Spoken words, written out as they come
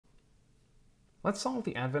Let's solve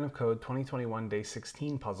the Advent of Code 2021 Day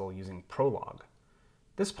 16 puzzle using Prolog.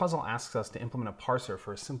 This puzzle asks us to implement a parser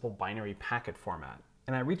for a simple binary packet format,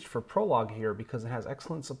 and I reached for Prolog here because it has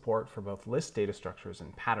excellent support for both list data structures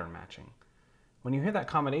and pattern matching. When you hear that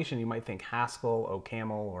combination, you might think Haskell, OCaml,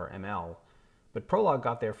 or ML, but Prolog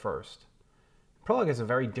got there first. Prolog is a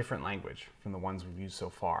very different language from the ones we've used so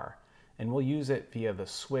far, and we'll use it via the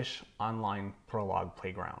Swish online Prolog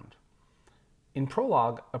playground. In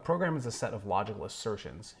Prolog, a program is a set of logical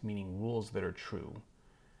assertions, meaning rules that are true.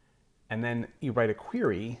 And then you write a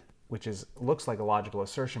query, which looks like a logical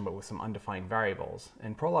assertion but with some undefined variables,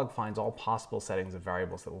 and Prolog finds all possible settings of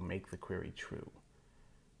variables that will make the query true.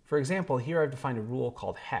 For example, here I've defined a rule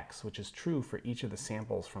called hex, which is true for each of the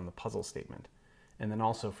samples from the puzzle statement, and then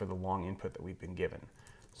also for the long input that we've been given.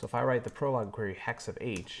 So if I write the Prolog query hex of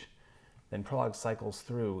h, then Prolog cycles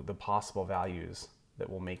through the possible values that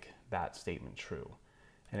will make that statement true.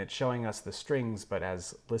 And it's showing us the strings, but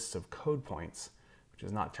as lists of code points, which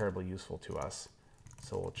is not terribly useful to us.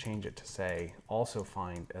 So we'll change it to say, also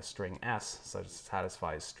find a string s such as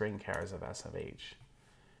satisfies string chars of s of h.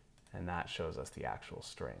 And that shows us the actual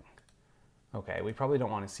string. Okay, we probably don't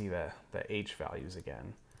want to see the h values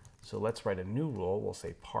again. So let's write a new rule. We'll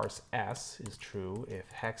say parse s is true if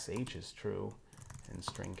hex h is true and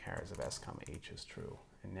string chars of s comma h is true.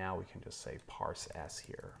 And now we can just say parse s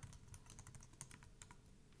here.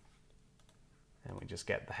 And we just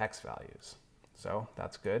get the hex values. So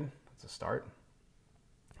that's good. That's a start.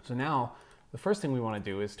 So now the first thing we want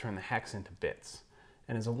to do is turn the hex into bits.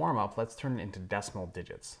 And as a warm-up, let's turn it into decimal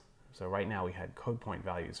digits. So right now we had code point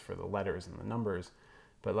values for the letters and the numbers,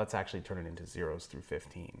 but let's actually turn it into 0s through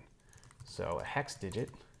 15. So a hex digit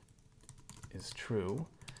is true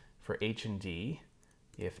for h and d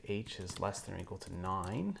if h is less than or equal to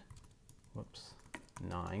 9,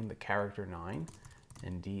 9, the character 9,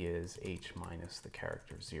 and d is h minus the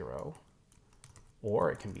character 0.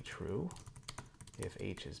 Or it can be true if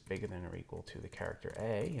h is bigger than or equal to the character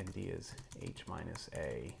a, and d is h minus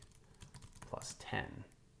a plus 10.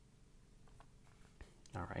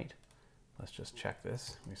 All right, let's just check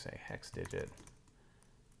this. We say hex digit.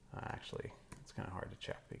 Actually, it's kind of hard to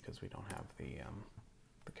check because we don't have the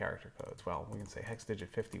character codes. Well, we can say hex digit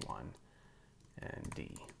 51 and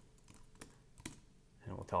D.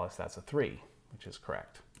 And it will tell us that's a 3, which is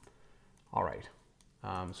correct. All right,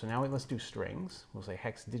 so now let's do strings. We'll say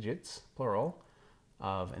hex digits, plural,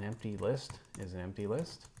 of an empty list is an empty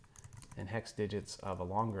list. And hex digits of a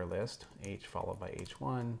longer list, h followed by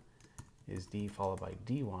h1, is d followed by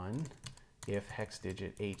d1 if hex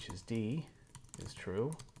digit h is d is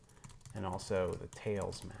true, and also the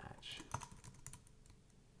tails match.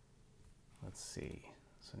 Let's see.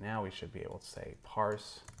 So now we should be able to say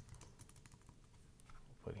parse.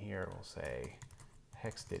 We'll put here, we'll say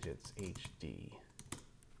hex digits hd.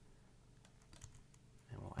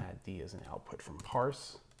 And we'll add d as an output from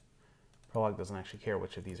parse. Prolog doesn't actually care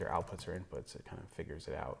which of these are outputs or inputs. It kind of figures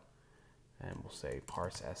it out. And we'll say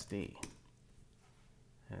parse sd.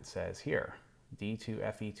 And it says here, d2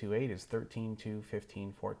 fe28 is 13, 2,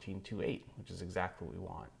 15, 14, 2, 8, which is exactly what we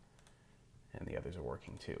want. And the others are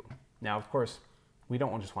working too. Now, of course, we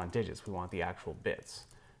don't just want digits, we want the actual bits.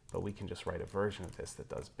 But we can just write a version of this that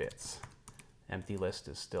does bits. Empty list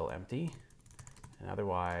is still empty. And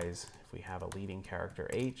otherwise, if we have a leading character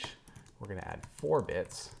h, we're going to add 4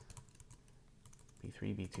 bits.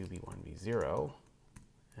 b3, b2, b1, b0,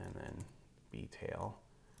 and then b tail.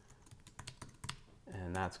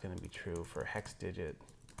 And that's going to be true for hex digit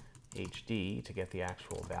hd to get the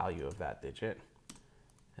actual value of that digit.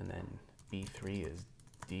 And then b3 is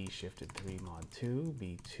d shifted 3 mod 2,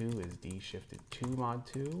 b2 is d shifted 2 mod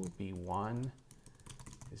 2, b1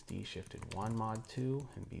 is d shifted 1 mod 2,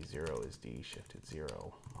 and b0 is d shifted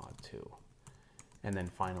 0 mod 2. And then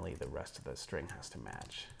finally the rest of the string has to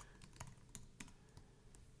match.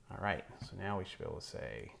 All right, so now we should be able to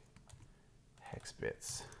say hex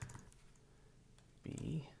bits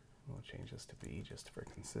b. We'll change this to b just for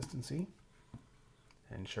consistency.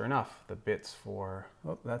 And sure enough, the bits for,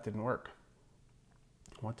 oh, that didn't work.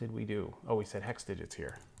 What did we do? Oh, we said hex digits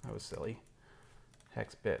here. That was silly.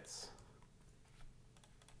 Hex bits.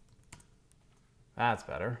 That's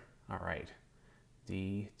better. All right.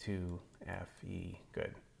 D, 2, F, E,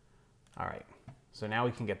 good. All right, so now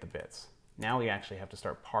we can get the bits. Now we actually have to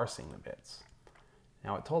start parsing the bits.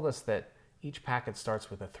 Now it told us that each packet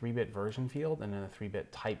starts with a 3-bit version field and then a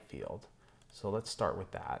 3-bit type field. So let's start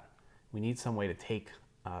with that. We need some way to take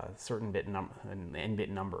a certain bit number, an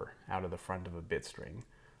n-bit number out of the front of a bit string.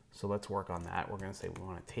 So let's work on that. We're going to say we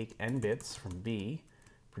want to take n bits from b,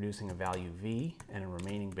 producing a value v, and a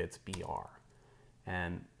remaining bits br.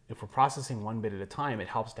 And if we're processing one bit at a time, it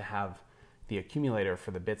helps to have the accumulator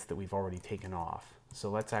for the bits that we've already taken off. So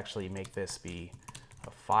let's actually make this be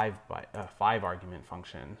a 5 argument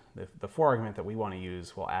function. The 4 argument that we want to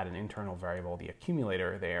use will add an internal variable, the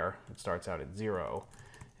accumulator there. It starts out at 0,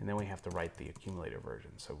 and then we have to write the accumulator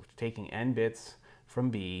version. So we're taking n bits from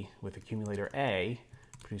B with accumulator A,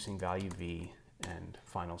 producing value V and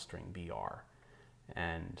final string BR.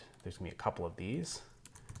 And there's going to be a couple of these.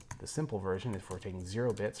 The simple version, if we're taking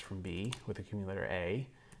 0 bits from B with accumulator A,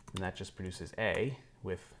 then that just produces A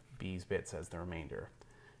with B's bits as the remainder.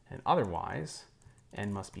 And otherwise,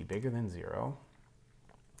 n must be bigger than 0,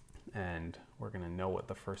 and we're going to know what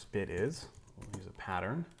the first bit is. We'll use a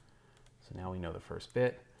pattern. So now we know the first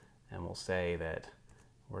bit, and we'll say that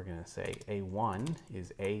we're going to say A1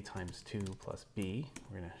 is A times 2 plus B.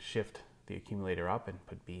 We're going to shift the accumulator up and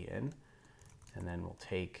put B in, and then we'll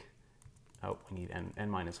take, oh, we need n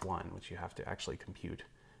minus 1, which you have to actually compute.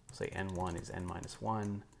 We'll say n1 is n minus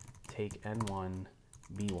 1, take n1,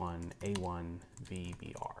 b1, a1, v,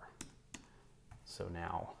 br. So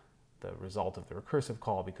now the result of the recursive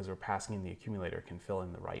call, because we're passing in the accumulator, can fill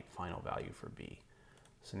in the right final value for B.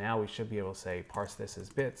 So now we should be able to say parse this as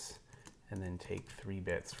bits, and then take 3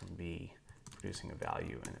 bits from B, producing a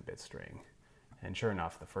value in a bit string. And sure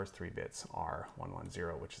enough, the first 3 bits are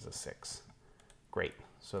 110, which is a 6. Great,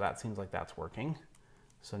 so that seems like that's working.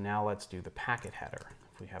 So now let's do the packet header.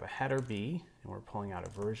 If we have a header B, and we're pulling out a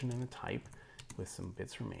version and a type with some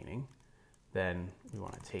bits remaining, then we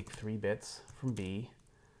want to take 3 bits from B,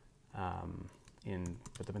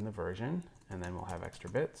 put them in the version, and then we'll have extra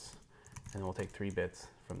bits. And then we'll take 3 bits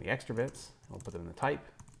from the extra bits, and we'll put them in the type,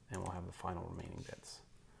 and we'll have the final remaining bits.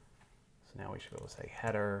 So now we should be able to say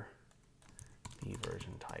header, B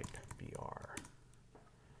version type, BR.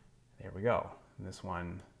 There we go. And this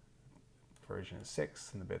one, version is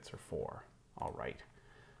 6, and the bits are 4. All right.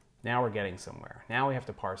 Now we're getting somewhere. Now we have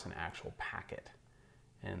to parse an actual packet.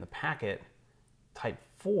 And the packet, type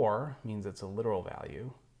 4 means it's a literal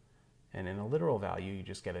value, and in a literal value you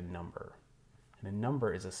just get a number. And a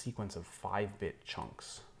number is a sequence of 5-bit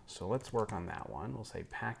chunks. So let's work on that one. We'll say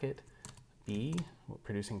packet B,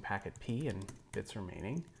 producing packet P and bits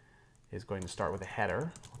remaining, is going to start with a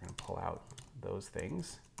header. We're going to pull out those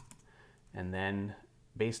things. And then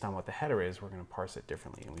based on what the header is, we're going to parse it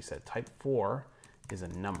differently. And we said type 4 is a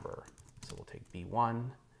number. So we'll take B1,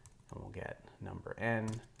 and we'll get number n,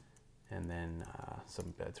 and then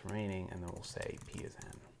some bits remaining, and then we'll say P is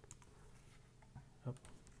n. Oh,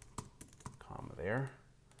 comma there.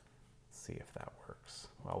 Let's see if that works.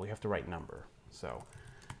 Well, we have to write number. So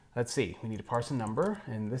let's see. We need to parse a number,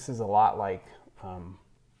 and this is a lot like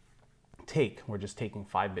take. We're just taking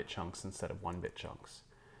 5-bit chunks instead of 1-bit chunks.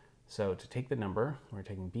 So to take the number, we're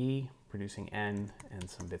taking B, producing n, and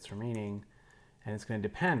some bits remaining. And it's going to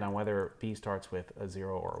depend on whether B starts with a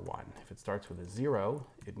 0 or a 1. If it starts with a 0,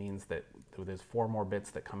 it means that there's 4 more bits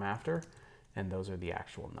that come after, and those are the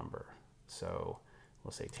actual number. So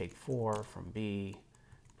we'll say take 4 from B,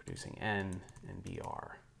 producing n and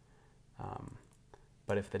BR.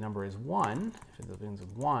 But if the number is 1, if it begins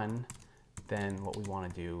with 1, then what we want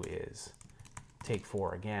to do is take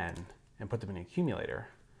 4 again and put them in an accumulator.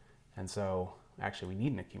 And so actually we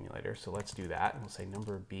need an accumulator, so let's do that. And we'll say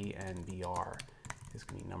number B and BR is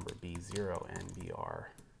going to be number B0 and BR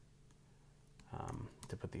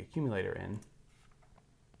to put the accumulator in.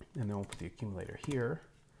 And then we'll put the accumulator here.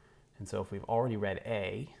 And so if we've already read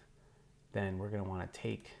A, then we're going to want to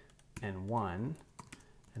take N1,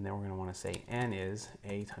 and then we're going to want to say N is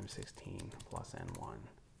A times 16 plus N1.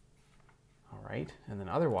 All right, and then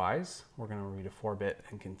otherwise, we're going to read a 4-bit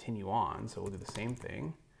and continue on. So we'll do the same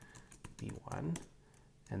thing, B1,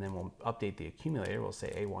 and then we'll update the accumulator. We'll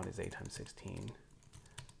say A1 is A times 16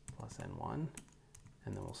 plus N1,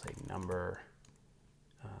 and then we'll say number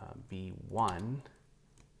B1,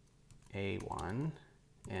 A1,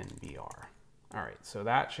 and BR. All right, so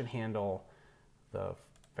that should handle the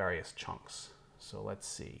various chunks. So let's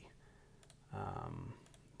see.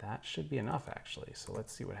 That should be enough, actually. So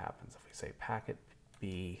let's see what happens if we say packet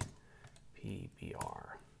B, P,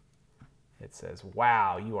 BR. It says,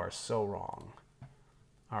 wow, you are so wrong.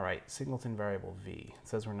 All right, singleton variable V. It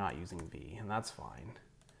says we're not using V, and that's fine.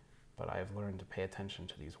 But I've learned to pay attention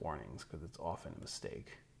to these warnings because it's often a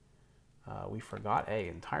mistake. We forgot A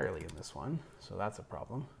entirely in this one, so that's a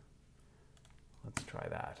problem. Let's try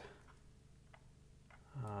that.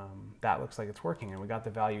 That looks like it's working, and we got the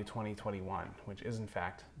value 2021, which is in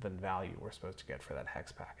fact the value we're supposed to get for that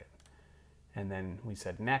hex packet. And then we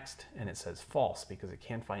said next, and it says false because it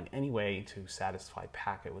can't find any way to satisfy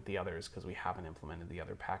packet with the others because we haven't implemented the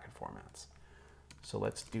other packet formats. So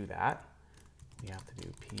let's do that. we have to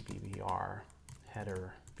do PBBR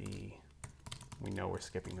header B. We know we're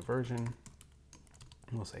skipping the version.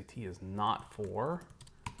 We'll say T is not 4.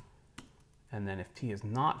 And then if T is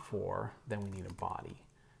not 4, then we need a body.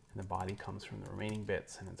 And the body comes from the remaining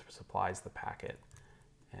bits, and it supplies the packet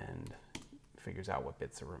and figures out what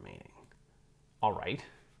bits are remaining. All right,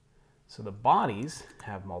 so the bodies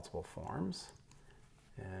have multiple forms.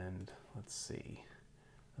 And let's see.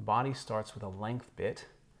 The body starts with a length bit.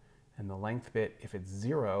 And the length bit, if it's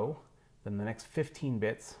 0, then the next 15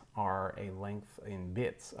 bits are a length in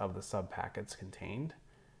bits of the subpackets contained.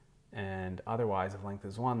 And otherwise, if length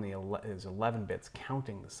is 1, is 11 bits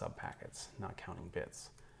counting the subpackets, not counting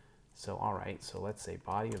bits. So all right, so let's say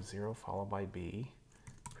body of 0 followed by B,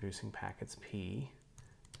 producing packets P,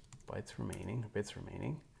 bits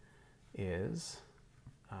remaining is,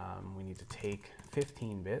 we need to take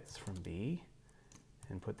 15 bits from B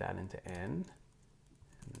and put that into N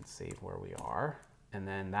and save where we are. And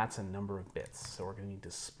then that's a number of bits. So we're going to need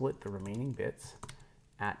to split the remaining bits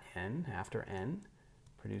at N, after N,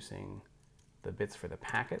 producing the bits for the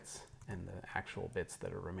packets and the actual bits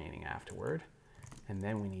that are remaining afterward. And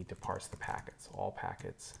then we need to parse the packets, all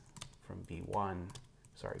packets from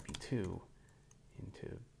B2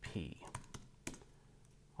 into P.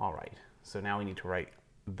 All right, so now we need to write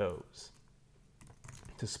those.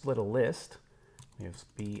 To split a list, we have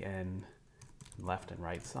BN left and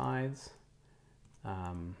right sides.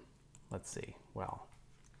 Let's see, well,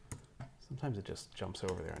 sometimes it just jumps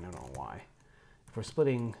over there, I don't know why. If we're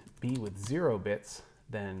splitting B with 0 bits,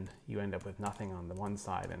 then you end up with nothing on the one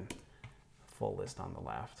side and a full list on the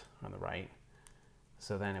left, on the right.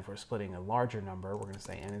 So then if we're splitting a larger number, we're going to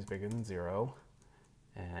say n is bigger than 0,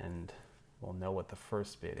 and we'll know what the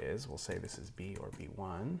first bit is. We'll say this is B or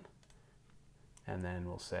B1, and then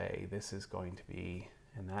we'll say this is going to be,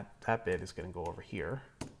 and that bit is going to go over here.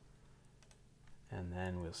 And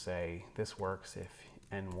then we'll say this works if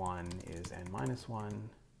n1 is n minus 1,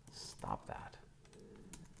 stop that.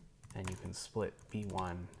 And you can split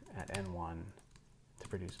B1 at N1 to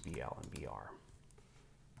produce BL and BR.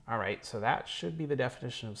 All right, so that should be the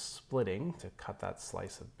definition of splitting, to cut that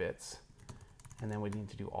slice of bits. And then we need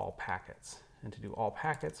to do all packets. And to do all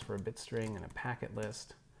packets for a bit string and a packet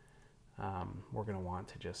list, we're going to want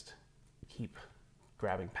to just keep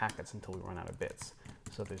grabbing packets until we run out of bits.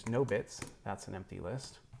 So if there's no bits, that's an empty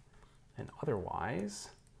list. And otherwise,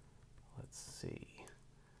 let's see.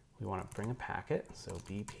 We want to bring a packet, so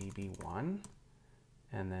BPB1,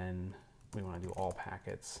 and then we want to do all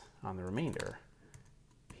packets on the remainder,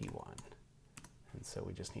 P1. And so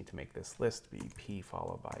we just need to make this list be P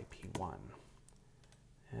followed by P1.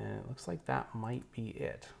 And it looks like that might be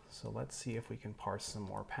it. So let's see if we can parse some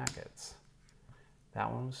more packets.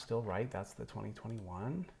 That one was still right, that's the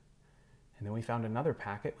 2021. And then we found another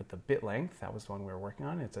packet with the bit length, that was the one we were working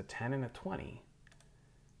on. It's a 10 and a 20.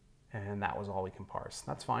 And that was all we can parse.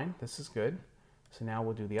 That's fine, this is good. So now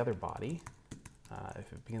we'll do the other body.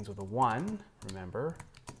 If it begins with a 1, remember,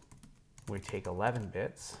 we take 11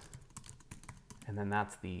 bits, and then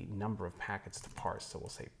that's the number of packets to parse. So we'll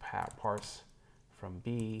say parse from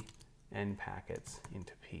B, N packets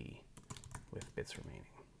into P with bits remaining.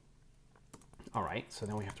 All right, so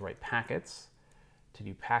then we have to write packets. To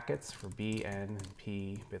do packets for B, N, and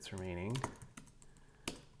P bits remaining,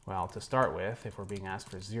 well, to start with, if we're being asked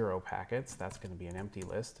for 0 packets, that's going to be an empty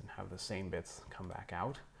list and have the same bits come back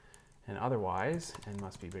out. And otherwise, n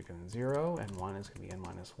must be bigger than 0, and 1 is going to be n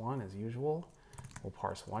minus 1 as usual. We'll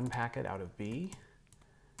parse 1 packet out of B,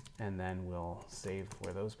 and then we'll save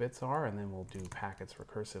where those bits are, and then we'll do packets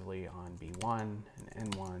recursively on B1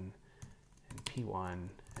 and N1 and P1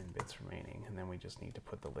 and bits remaining. And then we just need to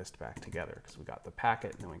put the list back together because we got the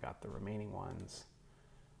packet and then we got the remaining ones.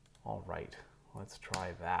 All right. Let's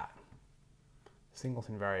try that.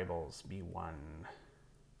 Singleton variables, B1.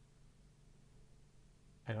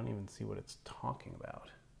 I don't even see what it's talking about.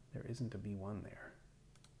 There isn't a B1 there.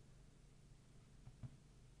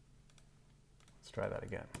 Let's try that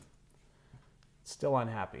again. Still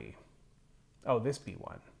unhappy. Oh, this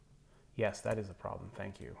B1. Yes, that is a problem.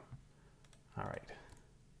 Thank you. All right.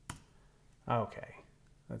 Okay.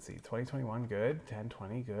 Let's see. 2021, good.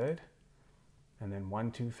 1020, good. And then 1,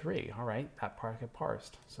 2, 3. All right, that packet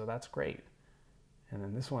parsed, so that's great. And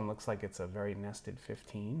then this one looks like it's a very nested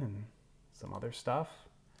 15 and some other stuff,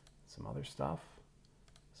 some other stuff,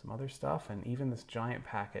 some other stuff, and even this giant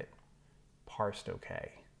packet parsed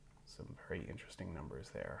okay. Some very interesting numbers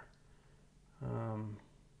there.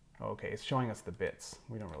 Okay, it's showing us the bits.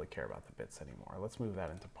 We don't really care about the bits anymore. Let's move that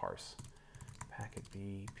into parse. Packet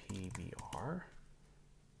B, PBR.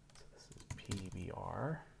 So this is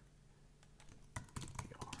PBR.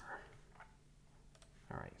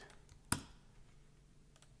 All right.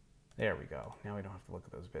 There we go. Now we don't have to look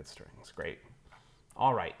at those bit strings. Great.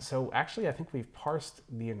 All right, so actually I think we've parsed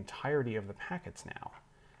the entirety of the packets now.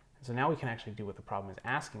 So now we can actually do what the problem is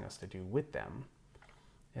asking us to do with them.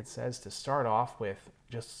 It says to start off with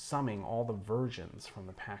just summing all the versions from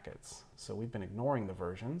the packets. So we've been ignoring the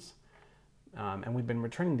versions, and we've been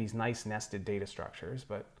returning these nice nested data structures,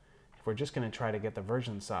 but if we're just going to try to get the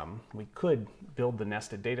version sum, we could build the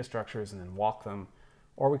nested data structures and then walk them,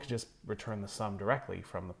 or we could just return the sum directly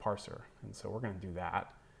from the parser. And so we're going to do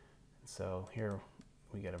that. And so here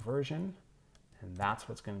we get a version, and that's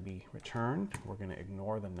what's going to be returned. We're going to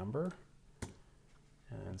ignore the number.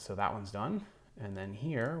 And so that one's done. And then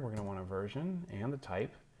here we're going to want a version and the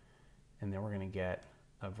type, and then we're going to get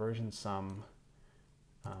a version sum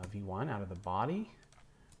v1 out of the body,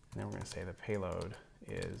 and then we're going to say the payload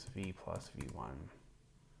is v plus v1.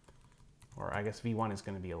 Or I guess v1 is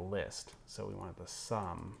going to be a list, so we want the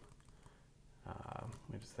sum,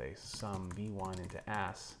 we just say sum v1 into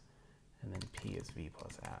s, and then p is v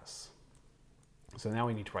plus s. So now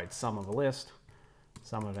we need to write sum of a list.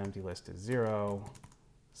 Sum of empty list is 0.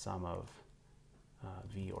 Sum of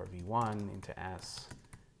v or v1 into s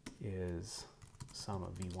is sum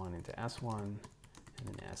of v1 into s1, and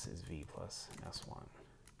then s is v plus s1.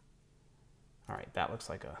 All right, that looks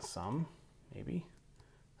like a sum, maybe.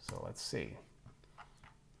 So let's see.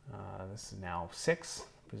 This is now 6.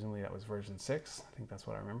 Presumably that was version 6. I think that's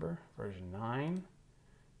what I remember. Version 9,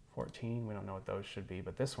 14. We don't know what those should be,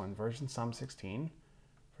 but this one, version sum 16,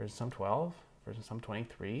 version sum 12, version sum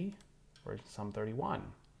 23, version sum 31.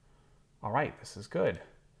 All right, this is good.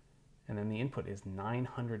 And then the input is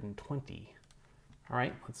 920. All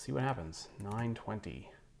right, let's see what happens. 920.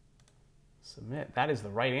 Submit. That is the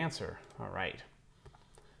right answer. All right.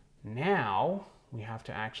 Now we have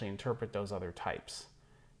to actually interpret those other types.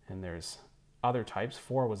 And there's other types.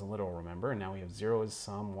 4 was a literal, remember, and now we have 0 is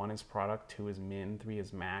sum, 1 is product, 2 is min, 3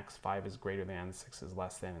 is max, 5 is greater than, 6 is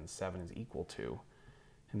less than, and 7 is equal to.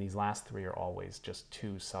 And these last 3 are always just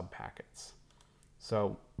 2 subpackets.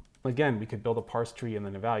 So again, we could build a parse tree and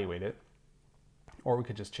then evaluate it, or we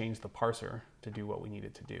could just change the parser to do what we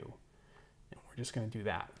needed to do. And we're just going to do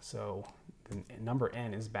that. So the number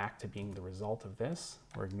n is back to being the result of this.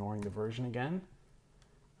 We're ignoring the version again,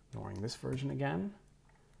 ignoring this version again.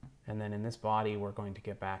 And then in this body, we're going to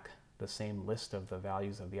get back the same list of the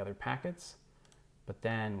values of the other packets. But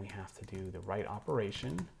then we have to do the right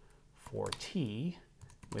operation for t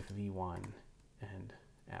with v1 and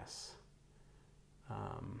s.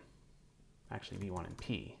 Actually, v1 and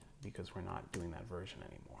p, because we're not doing that version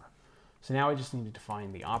anymore. So now I just need to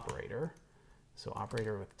define the operator. So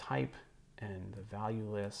operator with type and the value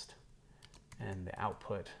list and the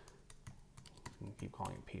output. We can keep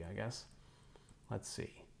calling it p, I guess. Let's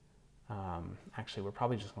see. Actually, we're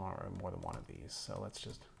probably just going to write more than one of these. So let's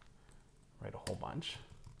just write a whole bunch.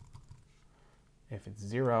 If it's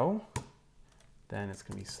 0, then it's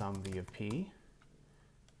going to be sum v of p.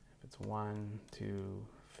 If it's 1, 2,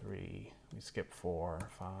 3, we skip 4,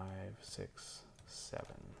 5, 6, 7.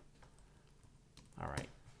 All right.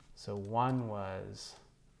 So 1 was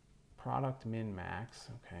product min max,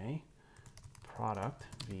 okay. Product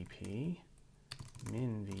VP,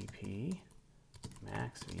 min VP,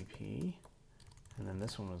 max VP, and then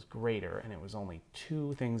this one was greater, and it was only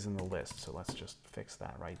 2 things in the list, so let's just fix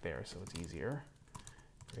that right there so it's easier.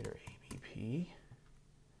 Greater ABP,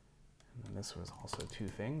 and then this was also 2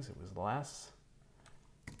 things. It was less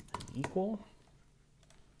and equal,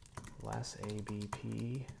 less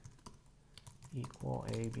ABP, equal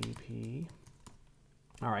ABP.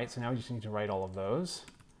 All right, so now we just need to write all of those.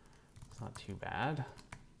 It's not too bad.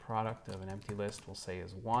 Product of an empty list we'll say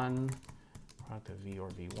is 1. Product of v or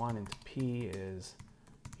v1 into p is,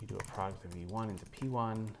 you do a product of v1 into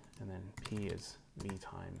p1, and then p is v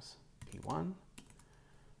times p1.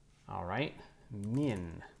 All right,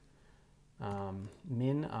 min.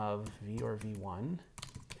 Min of v or v1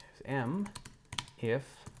 is m if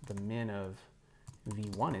the min of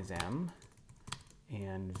v1 is m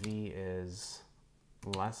and v is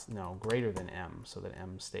greater than m, so that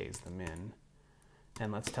m stays the min.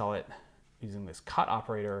 And let's tell it, using this cut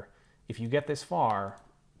operator, if you get this far,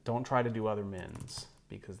 don't try to do other mins,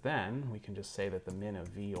 because then we can just say that the min of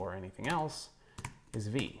v or anything else is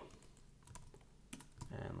v.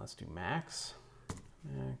 And let's do max,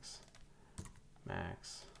 max,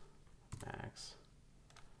 max, max,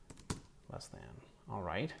 less than. All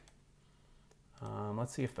right.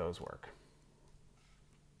 Let's see if those work.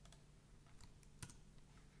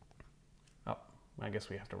 Oh, I guess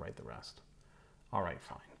we have to write the rest. All right,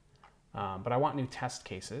 fine. But I want new test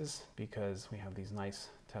cases because we have these nice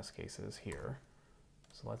test cases here.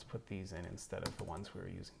 So let's put these in instead of the ones we were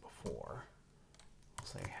using before. We'll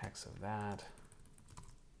say hex of that.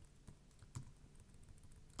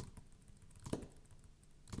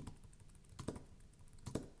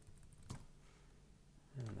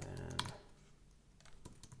 And then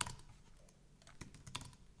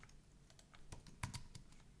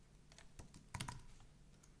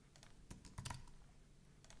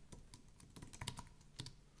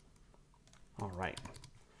all right.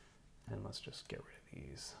 And let's just get rid of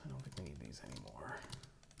these. I don't think we need these anymore.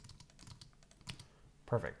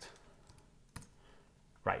 Perfect.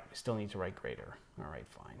 Right, we still need to write greater. All right,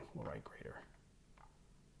 fine, we'll write greater.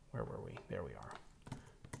 Where were we? There we are.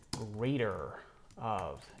 Greater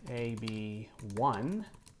of AB1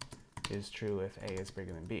 is true if A is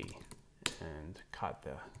bigger than B. And cut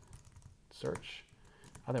the search.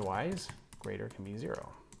 Otherwise, greater can be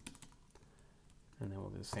 0. And then we'll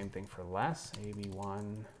do the same thing for less.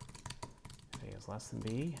 AB1, if A is less than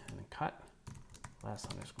B, and then cut less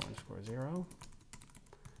underscore underscore 0.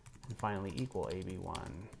 And finally, equal AB1,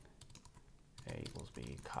 A equals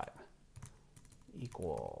B, cut,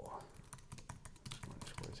 equal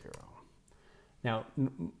underscore 0. Now,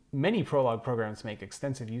 many Prolog programs make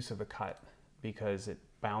extensive use of the cut because it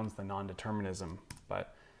bounds the non-determinism,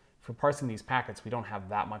 but for parsing these packets, we don't have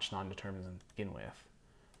that much non-determinism to begin with.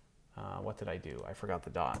 What did I do? I forgot the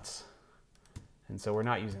dots. And so we're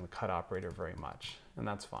not using the cut operator very much, and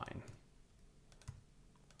that's fine.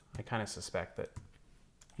 I kind of suspect that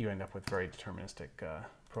you end up with very deterministic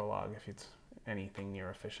Prolog if it's anything near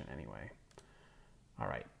efficient anyway. All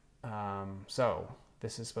right, so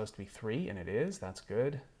this is supposed to be 3, and it is. That's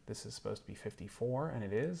good. This is supposed to be 54, and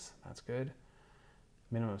it is. That's good.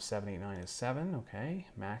 Minimum of 789 is 7. Okay.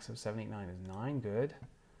 Max of 789 is 9. Good.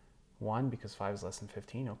 1 because 5 is less than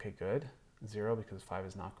 15. Okay, good. 0 because 5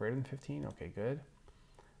 is not greater than 15. Okay, good.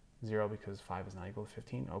 0 because 5 is not equal to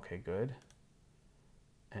 15. Okay, good.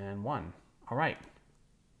 And 1. All right.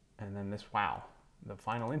 And then this, wow, the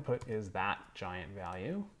final input is that giant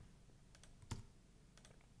value.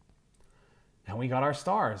 And we got our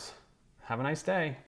stars. Have a nice day.